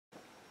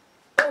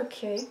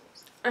Okay,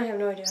 I have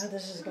no idea how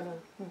this is gonna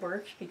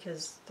work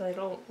because I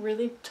don't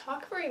really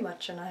talk very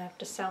much and I have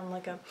to sound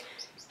like a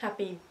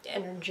happy,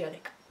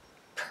 energetic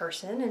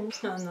person, and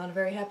I'm not a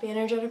very happy,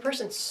 energetic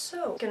person,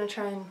 so I'm gonna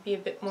try and be a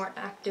bit more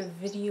active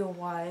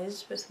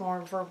video-wise with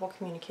more verbal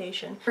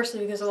communication.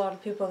 Firstly, because a lot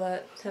of people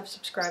that have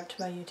subscribed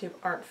to my YouTube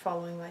aren't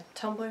following my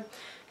Tumblr,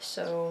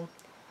 so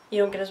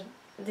you don't get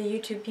the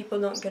YouTube people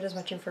don't get as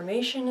much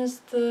information as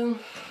the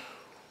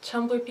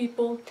Tumblr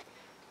people.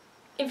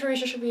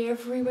 Information should be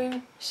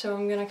everywhere, so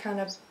I'm gonna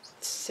kind of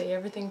say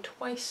everything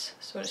twice,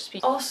 so to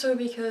speak. Also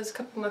because a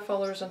couple of my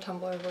followers on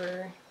Tumblr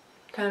were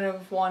kind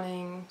of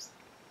wanting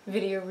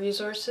video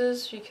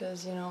resources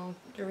because, you know,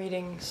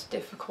 reading's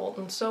difficult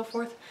and so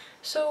forth.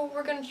 So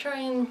we're gonna try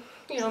and,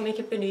 you know, make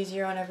it a bit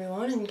easier on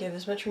everyone and give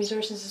as much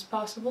resources as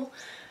possible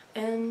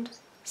and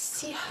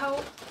see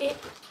how it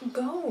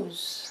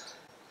goes.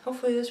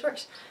 Hopefully this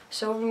works.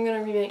 So I'm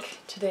gonna remake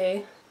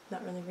today,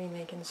 not really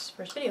remake in this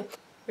first video.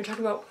 We're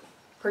talking about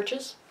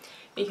perches,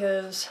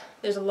 because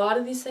there's a lot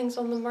of these things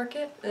on the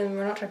market, and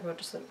we're not talking about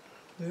just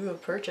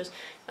like perches,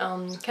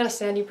 kind of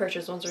sandy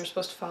perches, ones that are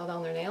supposed to file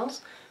down their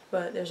nails,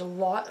 but there's a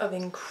lot of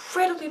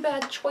incredibly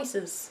bad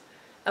choices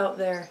out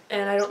there,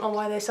 and I don't know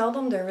why they sell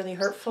them. They're really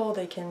hurtful.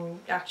 They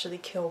can actually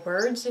kill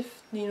birds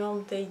if, you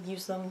know, they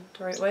use them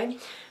the right way.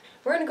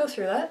 We're gonna go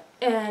through that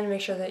and make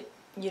sure that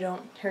you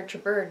don't hurt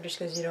your bird just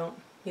because you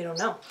don't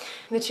know.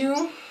 The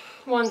two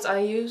ones I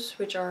use,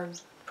 which are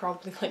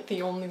probably like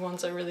the only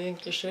ones I really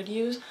think you should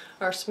use,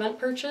 are cement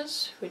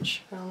perches,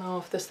 which I don't know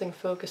if this thing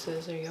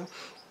focuses, there you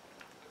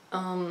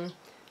go.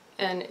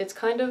 And it's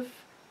kind of,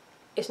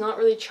 it's not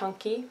really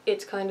chunky,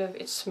 it's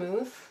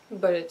smooth,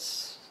 but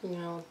it's, you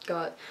know, it's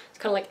kind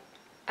of like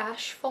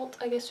asphalt,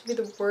 I guess would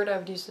be the word I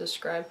would use to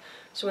describe.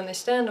 So when they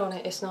stand on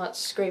it, it's not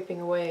scraping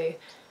away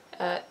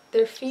at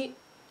their feet,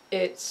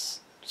 it's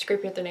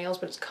scraping at their nails,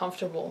 but it's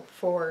comfortable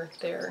for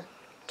their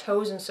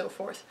toes and so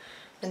forth.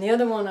 And the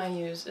other one I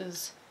use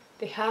is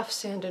the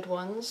half-sanded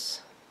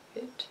ones.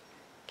 It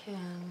can,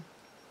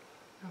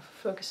 I don't know if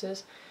it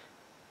focuses,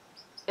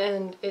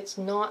 and it's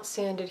not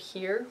sanded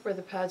here where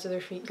the pads of their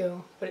feet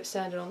go, but it's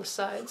sanded on the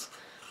sides.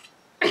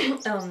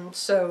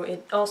 So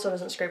it also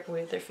doesn't scrape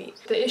away with their feet.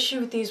 The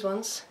issue with these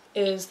ones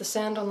is the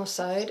sand on the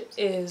side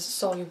is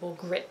soluble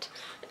grit,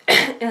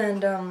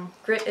 and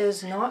grit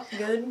is not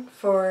good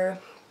for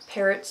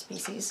parrot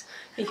species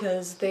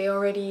because they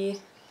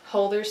already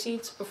hull their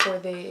seeds before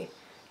they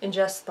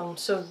ingest them,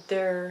 so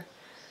they're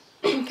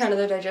kind of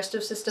their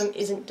digestive system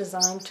isn't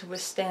designed to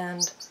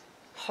withstand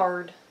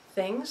hard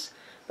things,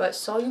 but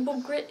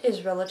soluble grit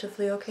is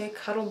relatively okay.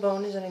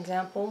 Cuttlebone is an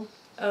example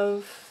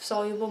of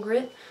soluble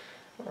grit,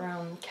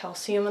 or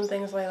calcium and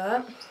things like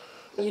that.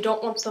 You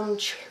don't want them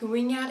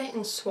chewing at it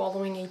and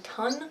swallowing a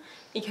ton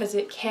because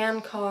it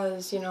can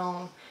cause, you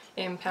know,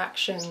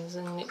 impactions,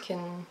 and it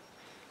can,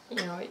 you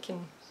know, it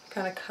can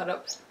kind of cut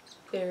up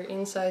their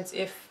insides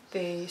if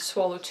they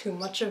swallow too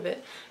much of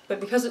it.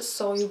 But because it's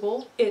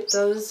soluble, it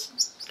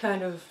does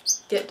kind of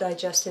get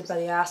digested by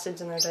the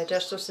acids in their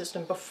digestive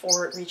system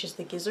before it reaches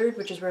the gizzard,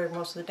 which is where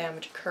most of the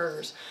damage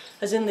occurs.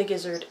 As in the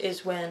gizzard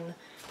is when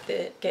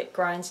it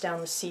grinds down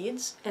the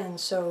seeds, and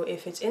so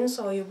if it's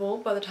insoluble,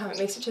 by the time it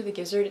makes it to the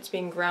gizzard, it's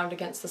being ground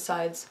against the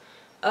sides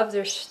of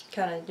their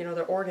kind of, you know,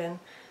 their organ,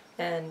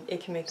 and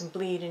it can make them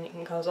bleed, and it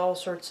can cause all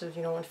sorts of,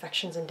 you know,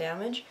 infections and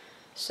damage.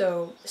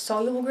 So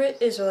soluble grit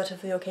is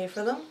relatively okay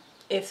for them.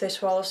 If they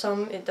swallow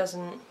some,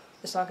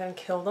 it's not going to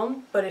kill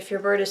them, but if your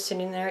bird is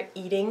sitting there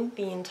eating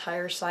the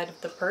entire side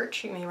of the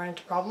perch, you may run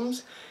into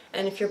problems.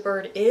 And if your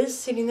bird is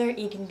sitting there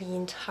eating the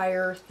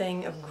entire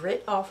thing of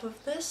grit off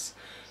of this,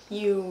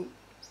 you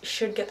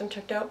should get them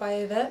checked out by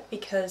a vet,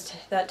 because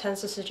that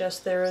tends to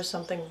suggest there is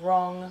something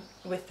wrong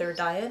with their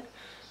diet,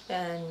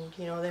 and,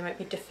 you know, they might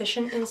be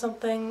deficient in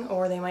something,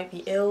 or they might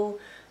be ill,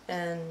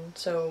 and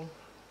so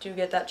do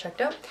get that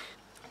checked out.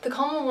 The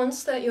common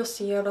ones that you'll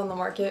see out on the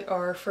market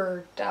are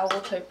for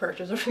dowel type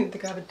perches. I don't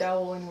think I have a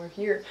dowel anywhere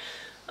here.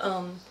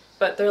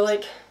 But they're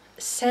like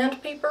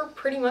sandpaper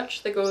pretty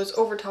much that goes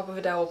over top of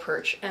a dowel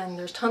perch, and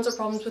there's tons of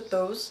problems with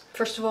those.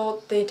 First of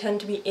all, they tend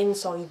to be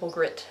insoluble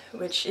grit,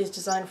 which is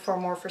designed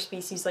more for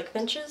species like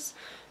finches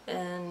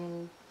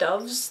and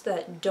doves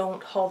that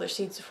don't hull their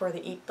seeds before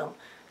they eat them.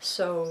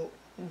 So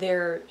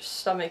their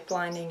stomach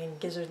lining and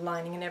gizzard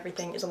lining and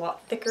everything is a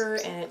lot thicker,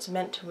 and it's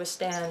meant to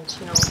withstand,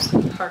 you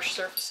know, harsh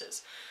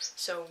surfaces.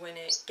 So when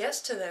it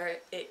gets to there,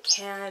 it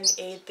can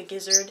aid the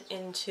gizzard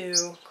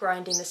into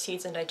grinding the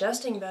seeds and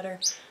digesting better,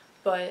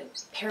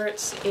 but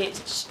parrots,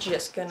 it's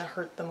just gonna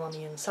hurt them on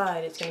the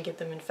inside. It's gonna give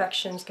them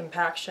infections,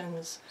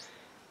 compactions,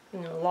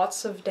 you know,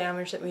 lots of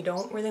damage that we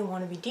don't really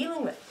want to be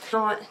dealing with.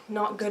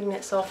 Not good in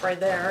itself right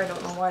there. I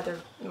don't know why they're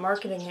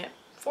marketing it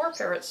for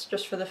parrots,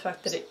 just for the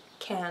fact that it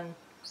can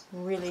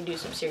really do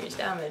some serious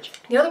damage.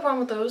 The other problem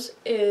with those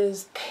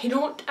is they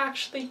don't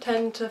actually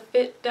tend to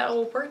fit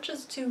dowel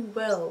perches too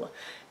well.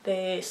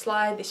 They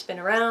slide, they spin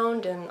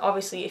around, and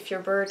obviously if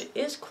your bird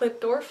is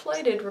clipped or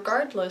flighted,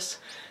 regardless,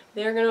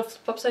 they're gonna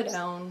flip upside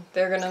down,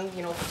 they're gonna,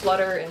 you know,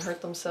 flutter and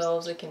hurt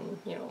themselves. It can,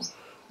 you know,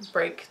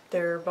 break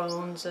their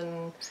bones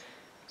and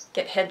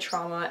get head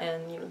trauma,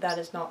 and you know, that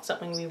is not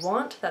something we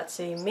want. That's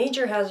a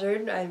major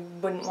hazard. I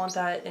wouldn't want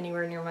that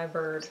anywhere near my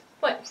bird.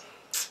 What?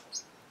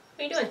 What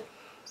are you doing?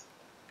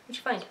 What'd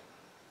you find?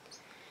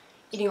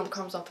 Eating all the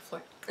crumbs off the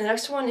floor. The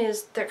next one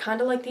is, they're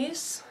kind of like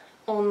these,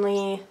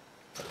 only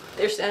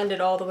they're sanded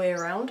all the way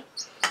around.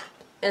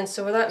 And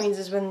so what that means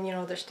is when, you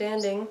know, they're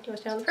standing, you want to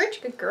stand on the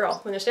perch? Good girl.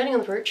 When they're standing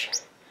on the perch,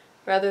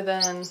 rather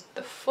than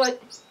the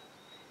foot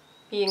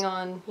being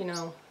on, you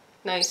know,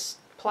 nice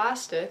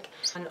plastic,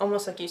 and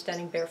almost like you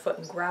standing barefoot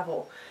in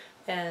gravel.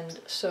 And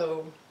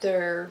so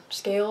their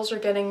scales are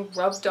getting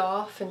rubbed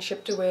off and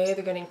shipped away,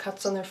 they're getting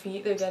cuts on their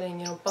feet, they're getting,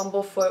 you know,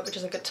 bumblefoot, which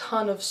is like a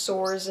ton of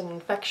sores and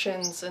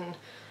infections, and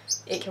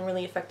it can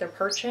really affect their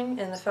perching.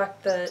 And the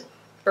fact that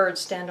birds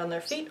stand on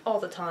their feet all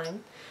the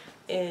time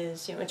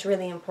is, you know, it's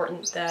really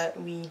important that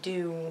we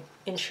do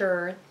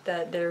ensure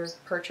that their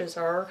perches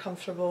are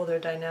comfortable, they're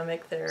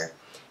dynamic,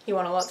 you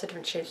want lots of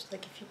different shapes.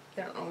 Like if you,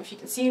 I don't know if you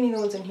can see any of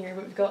the ones in here,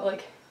 but we've got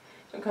like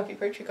some comfy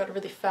perch, we've got a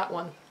really fat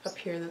one up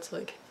here that's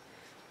like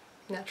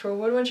natural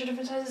wood, a bunch of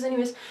different sizes.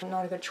 Anyways,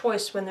 not a good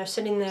choice when they're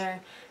sitting there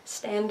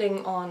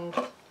standing on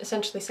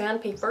essentially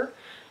sandpaper.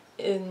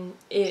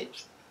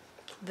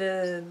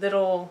 The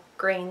little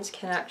grains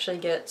can actually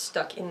get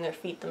stuck in their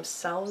feet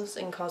themselves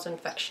and cause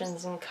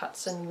infections and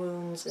cuts and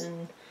wounds,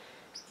 and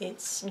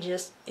it's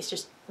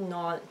just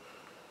not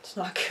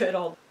good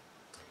all.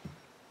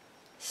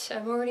 So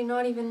I'm already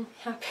not even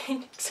happy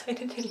and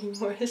excited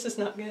anymore. This is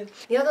not good.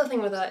 The other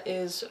thing with that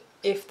is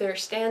if they're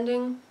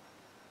standing,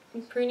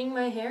 preening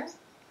my hair.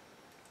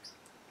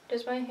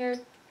 Is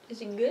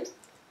it good?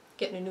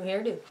 Getting a new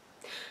hairdo.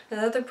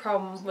 Another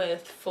problem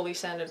with fully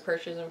sanded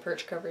perches and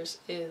perch covers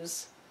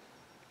is,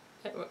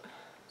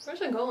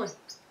 where's it going?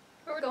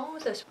 Where are we going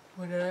with this?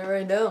 What did I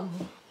write down?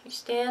 You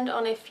stand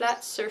on a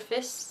flat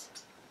surface,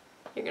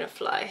 you're gonna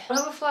fly. I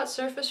don't have a flat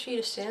surface for you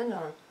to stand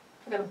on.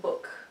 I got a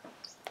book.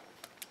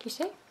 You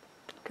say?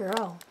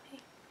 Girl. Hey.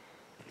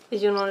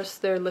 As you'll notice,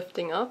 they're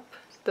lifting up.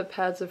 The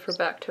pads of her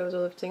back toes are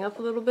lifting up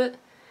a little bit,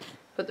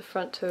 but the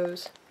front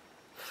toes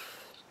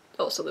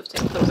also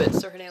lifting up a little bit,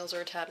 so her nails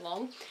are a tad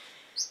long.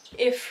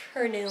 If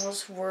her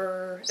nails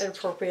were an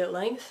appropriate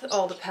length,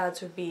 all the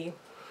pads would be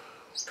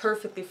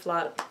perfectly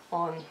flat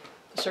on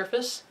the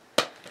surface.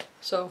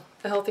 So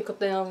a healthy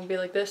clip nail would be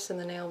like this, and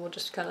the nail will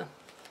just kind of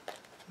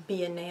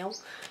be a nail.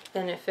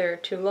 And if they're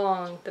too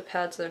long, the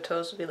pads of their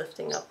toes will be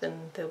lifting up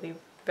and they'll be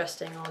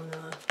resting on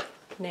the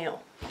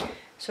nail.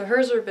 So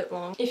hers are a bit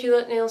long. If you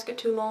let nails get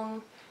too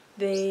long,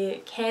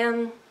 they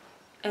can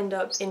end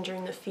up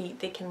injuring the feet.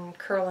 They can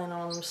curl in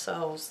on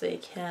themselves. The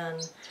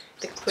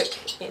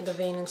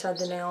vein inside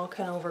the nail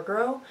can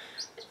overgrow,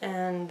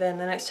 and then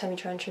the next time you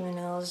try and trim the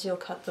nails, you'll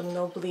cut them,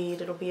 they'll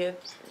bleed, it'll be a,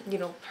 you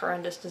know,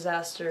 horrendous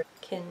disaster.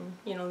 Can,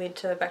 you know, lead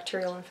to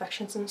bacterial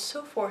infections and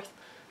so forth.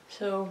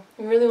 So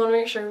we really want to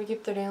make sure we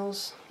keep their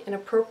nails an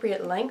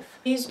appropriate length.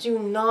 These do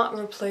not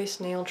replace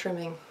nail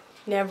trimming.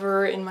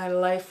 Never in my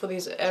life will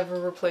these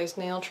ever replace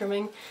nail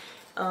trimming,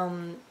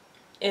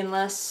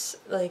 unless,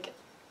 like,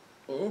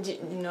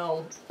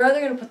 no. We're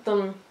either going to put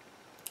them,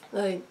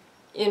 like,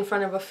 in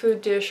front of a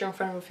food dish or in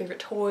front of a favorite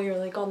toy, or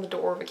like on the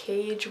door of a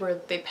cage where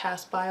they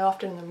pass by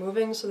often and they're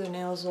moving, so their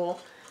nails will,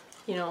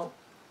 you know,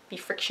 be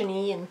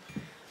frictiony and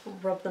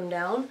rub them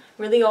down.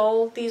 Really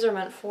all these are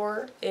meant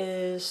for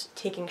is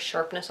taking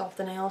sharpness off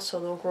the nails, so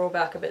they'll grow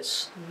back a bit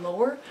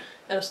slower,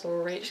 at a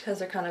slower rate, because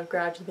they're kind of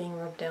gradually being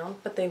rubbed down,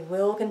 but they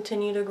will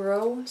continue to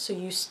grow, so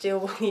you still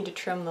will need to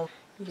trim them.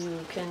 You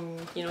can,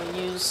 you know,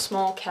 use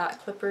small cat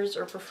clippers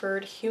or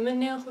preferred. Human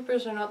nail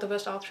clippers are not the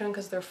best option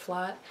because they're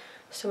flat,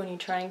 so when you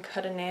try and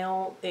cut a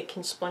nail, it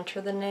can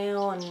splinter the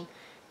nail and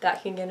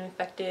that can get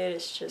infected.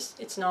 It's just,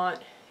 it's not,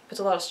 it puts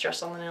a lot of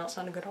stress on the nail, it's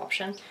not a good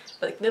option.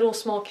 But like little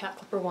small cat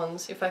clipper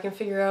ones, if I can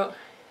figure out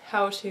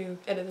how to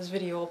edit this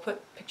video, I'll put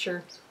a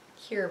picture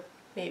here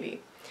maybe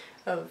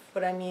of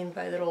what I mean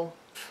by little,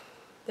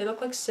 they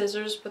look like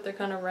scissors but they're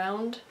kind of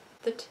round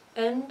at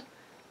the end.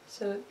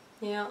 So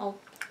yeah,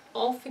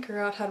 I'll figure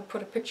out how to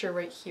put a picture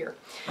right here.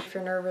 If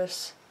you're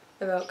nervous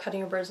about cutting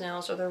your bird's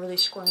nails or they're really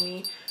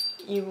squirmy,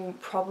 you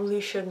probably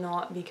should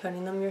not be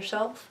cutting them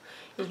yourself,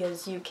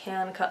 because you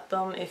can cut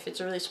them. If it's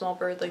a really small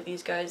bird like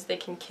these guys, they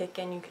can kick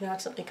and you can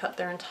accidentally cut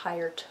their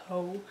entire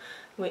toe,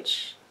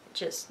 which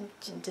just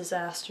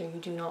disaster. You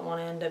do not want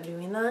to end up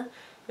doing that.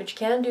 What you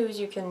can do is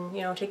you can,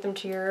 you know, take them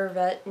to your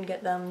vet and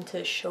get them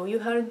to show you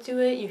how to do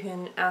it. You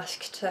can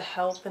ask to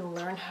help and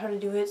learn how to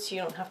do it so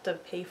you don't have to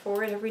pay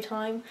for it every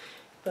time.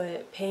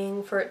 But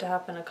paying for it to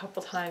happen a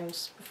couple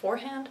times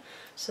beforehand,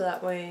 so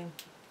that way,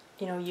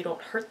 you know, you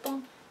don't hurt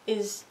them,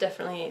 is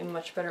definitely a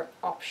much better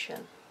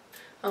option.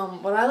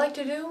 What I like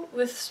to do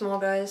with small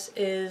guys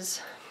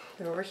is,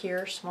 they're over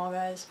here, small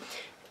guys,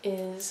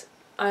 is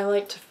I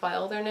like to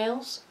file their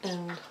nails,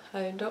 and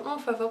I don't know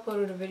if I've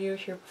uploaded a video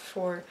here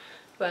before,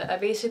 but I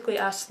basically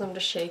ask them to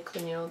shake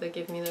when, you know, they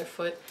give me their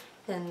foot,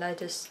 and I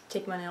just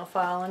take my nail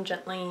file and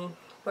gently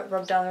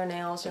rub down their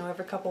nails, you know,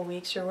 every couple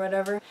weeks or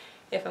whatever.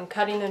 If I'm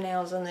cutting their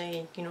nails and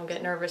they, you know,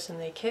 get nervous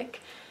and they kick,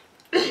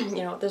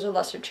 you know, there's a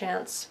lesser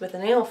chance with a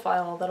nail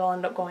file that I'll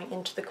end up going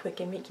into the quick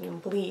and making them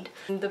bleed.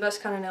 And the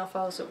best kind of nail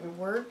files that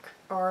work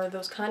are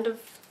those kind of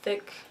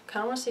thick,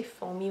 kind of want to say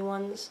foamy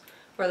ones,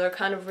 where they're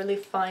kind of really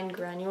fine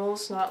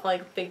granules, not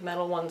like big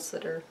metal ones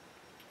that are...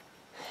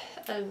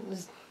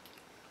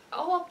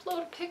 I'll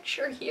upload a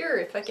picture here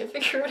if I can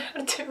figure out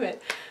how to do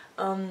it.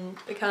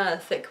 The kind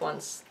of thick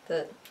ones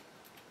that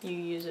you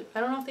use it.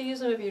 I don't know if they use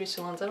them at beauty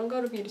salons. I don't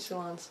go to beauty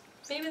salons.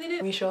 Maybe they do.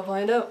 We shall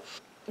find out.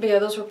 But yeah,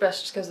 those work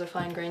best just because they're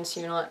fine grained, so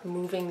you're not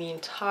moving the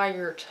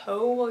entire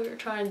toe while you're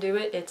trying to do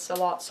it. It's a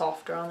lot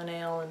softer on the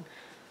nail and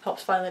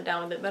helps file it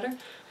down a bit better.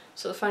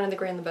 So the finer the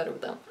grain, the better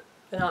with them.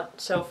 They're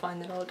not so fine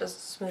that all it does is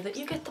smooth it.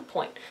 You get the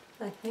point.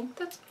 I think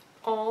that's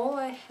all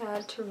I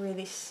had to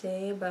really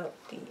say about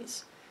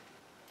these.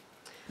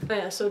 But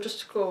yeah, so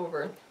just to go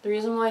over, the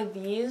reason why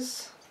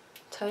these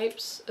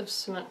types of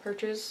cement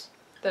perches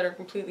that are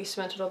completely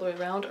cemented all the way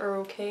around are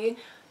okay,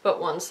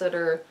 but ones that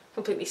are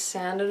completely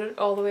sanded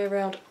all the way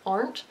around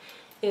aren't,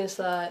 is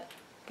that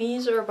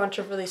these are a bunch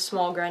of really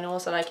small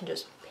granules that I can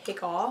just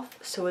pick off,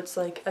 so it's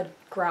like a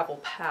gravel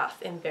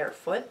path in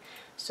barefoot.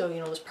 So, you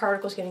know, there's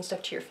particles getting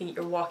stuck to your feet,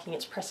 you're walking,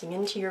 it's pressing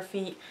into your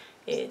feet,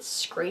 it's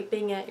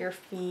scraping at your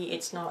feet,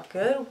 it's not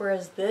good.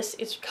 Whereas this,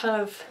 it's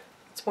kind of,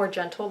 it's more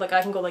gentle. Like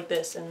I can go like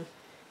this and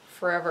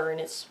forever and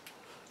it's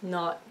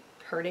not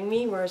hurting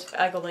me, whereas if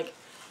I go like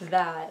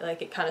that,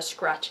 like it kind of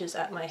scratches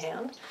at my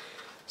hand.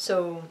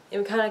 So it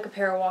would kind of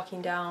compare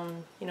walking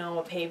down, you know,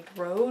 a paved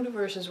road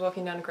versus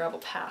walking down a gravel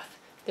path.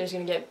 There's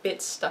going to get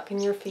bits stuck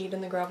in your feet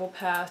in the gravel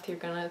path, you're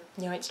going to,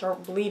 you might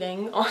start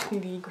bleeding on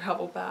the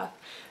gravel path.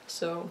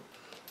 So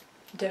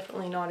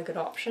definitely not a good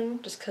option,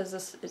 just because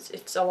this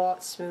it's a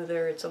lot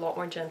smoother, it's a lot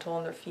more gentle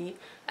on their feet.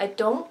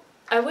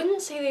 I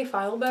wouldn't say they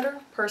file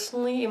better,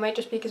 personally. It might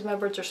just be because my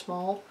birds are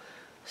small,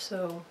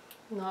 so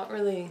not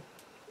really,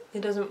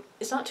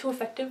 it's not too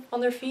effective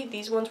on their feet.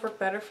 These ones work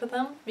better for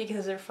them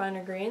because they're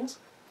finer grains.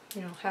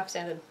 You know, half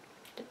sanded.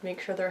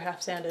 Make sure they're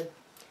half sanded.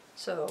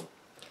 So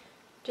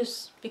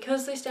just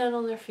because they stand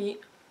on their feet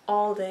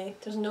all day,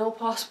 there's no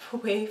possible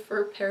way for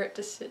a parrot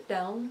to sit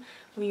down.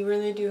 We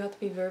really do have to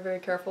be very, very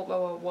careful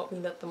about what we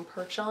let them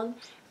perch on.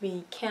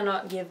 We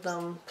cannot give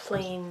them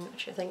plain,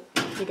 which I think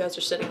you guys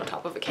are sitting on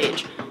top of a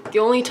cage. The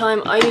only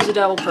time I use a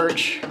dowel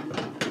perch,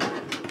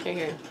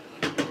 here,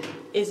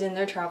 is in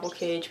their travel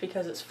cage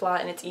because it's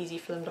flat and it's easy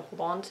for them to hold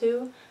on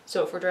to.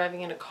 So if we're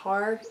driving in a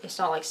car, it's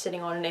not like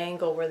sitting on an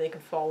angle where they can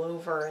fall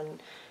over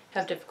and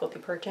have difficulty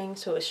perching.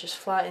 So it's just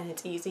flat and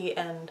it's easy,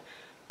 and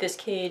this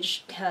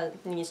cage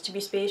needs to be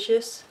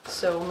spacious,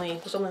 so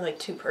there's only like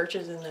 2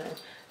 perches in there.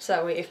 So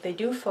that way if they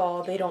do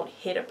fall, they don't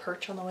hit a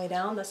perch on the way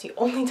down. That's the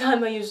only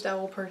time I use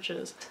dowel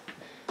perches.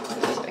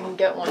 So I can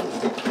get one.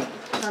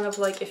 Kind of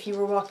like if you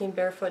were walking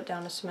barefoot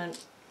down a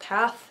cement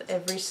path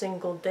every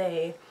single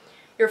day,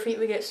 your feet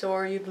would get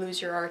sore, you'd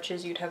lose your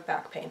arches, you'd have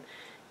back pain,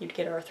 you'd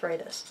get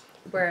arthritis.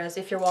 Whereas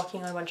if you're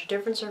walking on a bunch of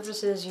different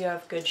surfaces, you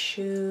have good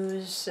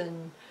shoes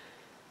and,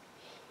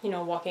 you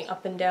know, walking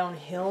up and down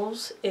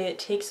hills, it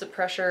takes the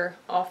pressure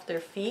off their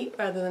feet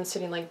rather than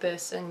sitting like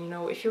this. And you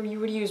know, if you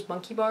would use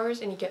monkey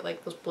bars and you get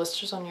like those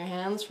blisters on your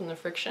hands from the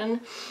friction,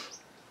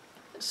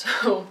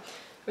 so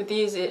with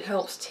these it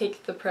helps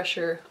take the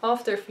pressure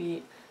off their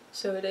feet,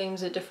 so it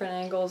aims at different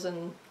angles,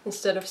 and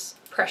instead of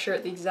pressure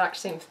at the exact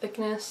same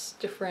thickness,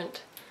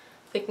 different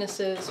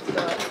thicknesses. You've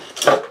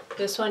got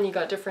this one, you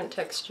got different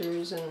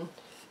textures and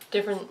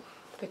different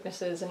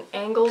thicknesses, and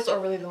angles are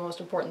really the most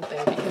important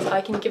thing, because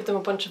I can give them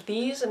a bunch of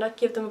these and I can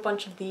give them a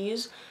bunch of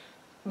these,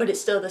 but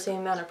it's still the same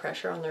amount of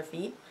pressure on their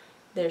feet.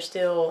 They're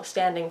still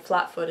standing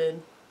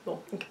flat-footed.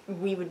 Well,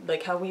 we would,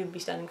 like how we would be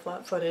standing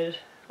flat-footed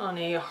on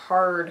a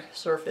hard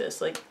surface.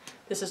 Like,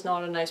 this is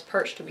not a nice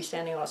perch to be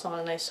standing on, it's not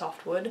a nice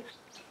soft wood.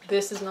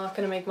 This is not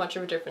going to make much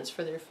of a difference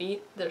for their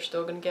feet. They're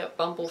still going to get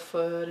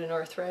bumblefoot and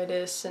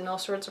arthritis and all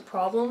sorts of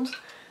problems.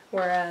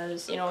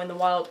 Whereas, you know, in the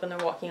wild when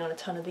they're walking on a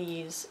ton of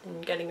these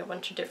and getting a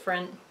bunch of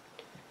different,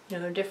 you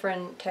know,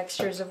 different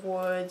textures of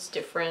woods,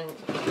 different,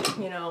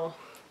 you know,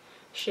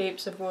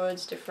 shapes of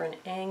woods, different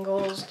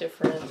angles,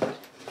 different...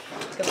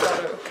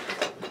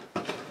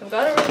 I've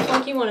got a really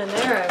funky one in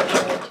there I wish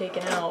I had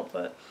taken out,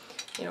 but,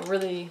 you know,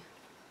 really,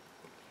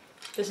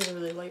 this is a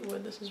really light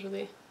wood. This is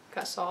really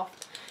kind of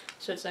soft,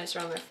 so it's nicer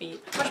on their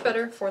feet. Much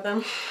better for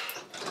them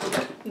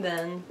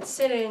than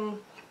sitting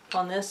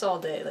on this all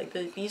day. Like,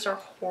 these are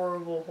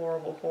horrible,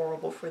 horrible,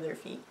 horrible for their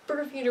feet.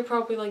 Bird feet are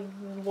probably like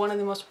one of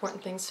the most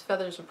important things.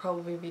 Feathers would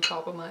probably be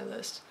top of my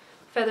list.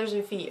 Feathers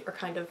and feet are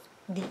kind of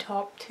the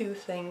top 2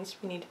 things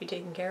we need to be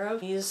taking care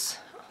of. These,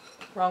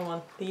 wrong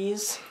one,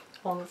 these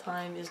all the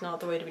time is not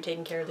the way to be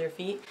taking care of their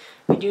feet.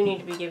 We do need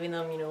to be giving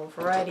them, you know, a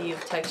variety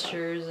of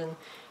textures and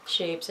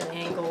shapes and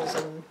angles,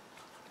 and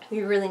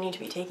we really need to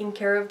be taking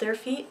care of their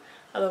feet.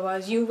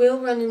 Otherwise you will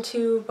run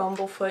into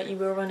bumblefoot, you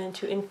will run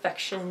into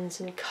infections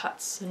and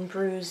cuts and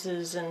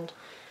bruises, and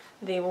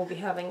they will be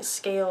having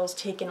scales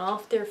taken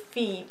off their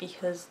feet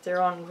because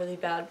they're on really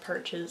bad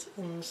perches.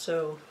 And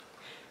so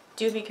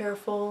do be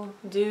careful,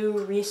 do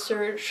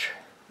research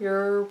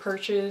your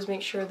perches,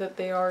 make sure that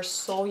they are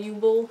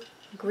soluble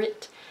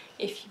grit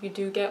if you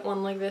do get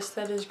one like this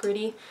that is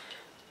gritty,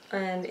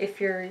 and if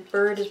your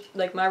bird is,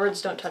 like my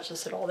birds don't touch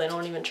this at all, they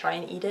don't even try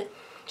and eat it,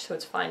 so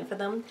it's fine for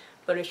them.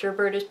 But if your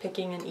bird is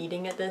picking and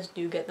eating at this,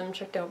 do get them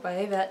checked out by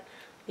a vet,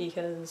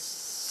 because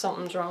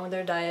something's wrong with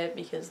their diet,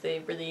 because they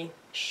really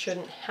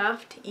shouldn't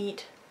have to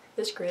eat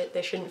this grit.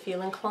 They shouldn't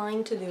feel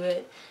inclined to do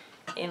it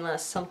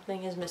unless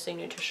something is missing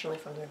nutritionally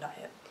from their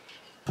diet.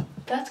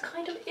 That's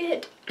kind of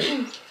it.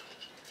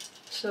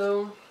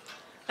 So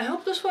I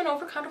hope this went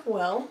over kind of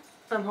well.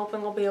 I'm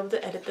hoping I'll be able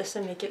to edit this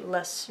and make it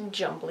less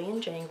jumbly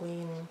and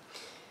jangly and...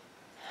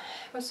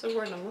 what's the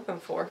word I'm looking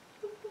for?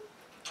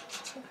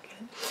 That's not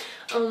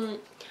good.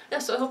 Yeah,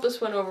 so I hope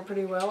this went over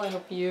pretty well. I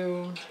hope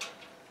you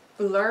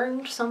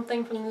learned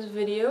something from this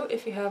video.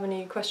 If you have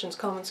any questions,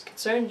 comments,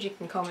 concerns, you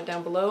can comment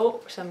down below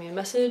or send me a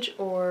message,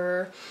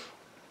 or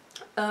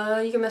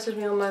you can message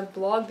me on my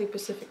blog,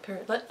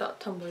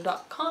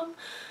 thepacificparrotlet.tumblr.com,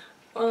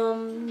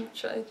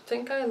 which I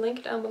think I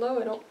link down below.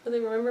 I don't really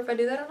remember if I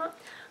do that or not.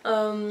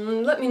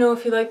 Let me know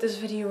if you like this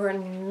video or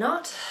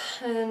not,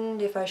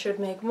 and if I should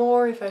make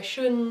more, if I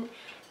shouldn't,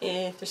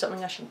 if there's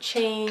something I should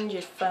change,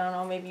 if, I don't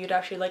know, maybe you'd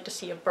actually like to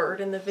see a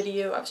bird in the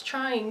video. I was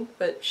trying,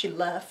 but she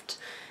left.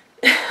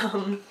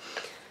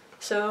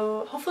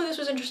 So hopefully this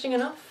was interesting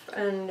enough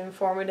and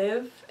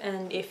informative,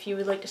 and if you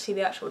would like to see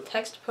the actual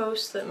text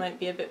post that might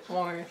be a bit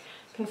more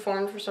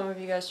conformed for some of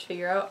you guys to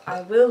figure out,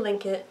 I will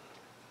link it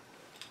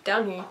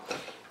down here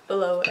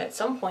below at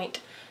some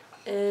point.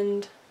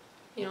 And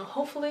you know,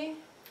 hopefully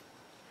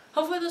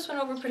this went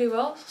over pretty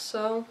well.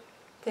 So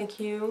thank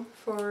you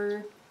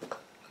for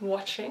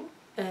watching,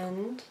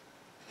 and